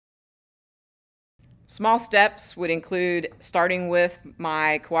Small steps would include starting with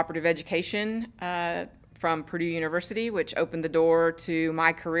my cooperative education from Purdue University, which opened the door to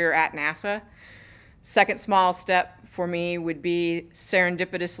my career at NASA. Second small step for me would be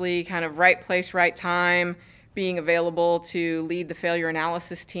serendipitously kind of right place, right time, being available to lead the failure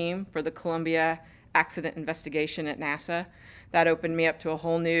analysis team for the Columbia accident investigation at NASA. That opened me up to a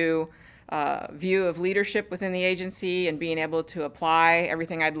whole new view of leadership within the agency and being able to apply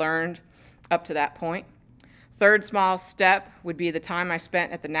everything I'd learned up to that point. Third small step would be the time I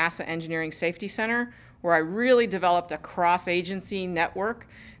spent at the NASA Engineering Safety Center, where I really developed a cross-agency network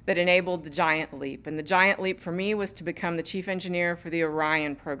that enabled the giant leap. And the giant leap for me was to become the chief engineer for the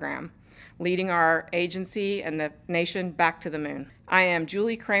Orion program, leading our agency and the nation back to the moon. I am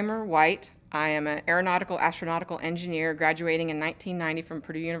Julie Kramer White. I am an aeronautical astronautical engineer graduating in 1990 from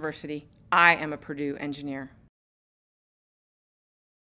Purdue University. I am a Purdue engineer.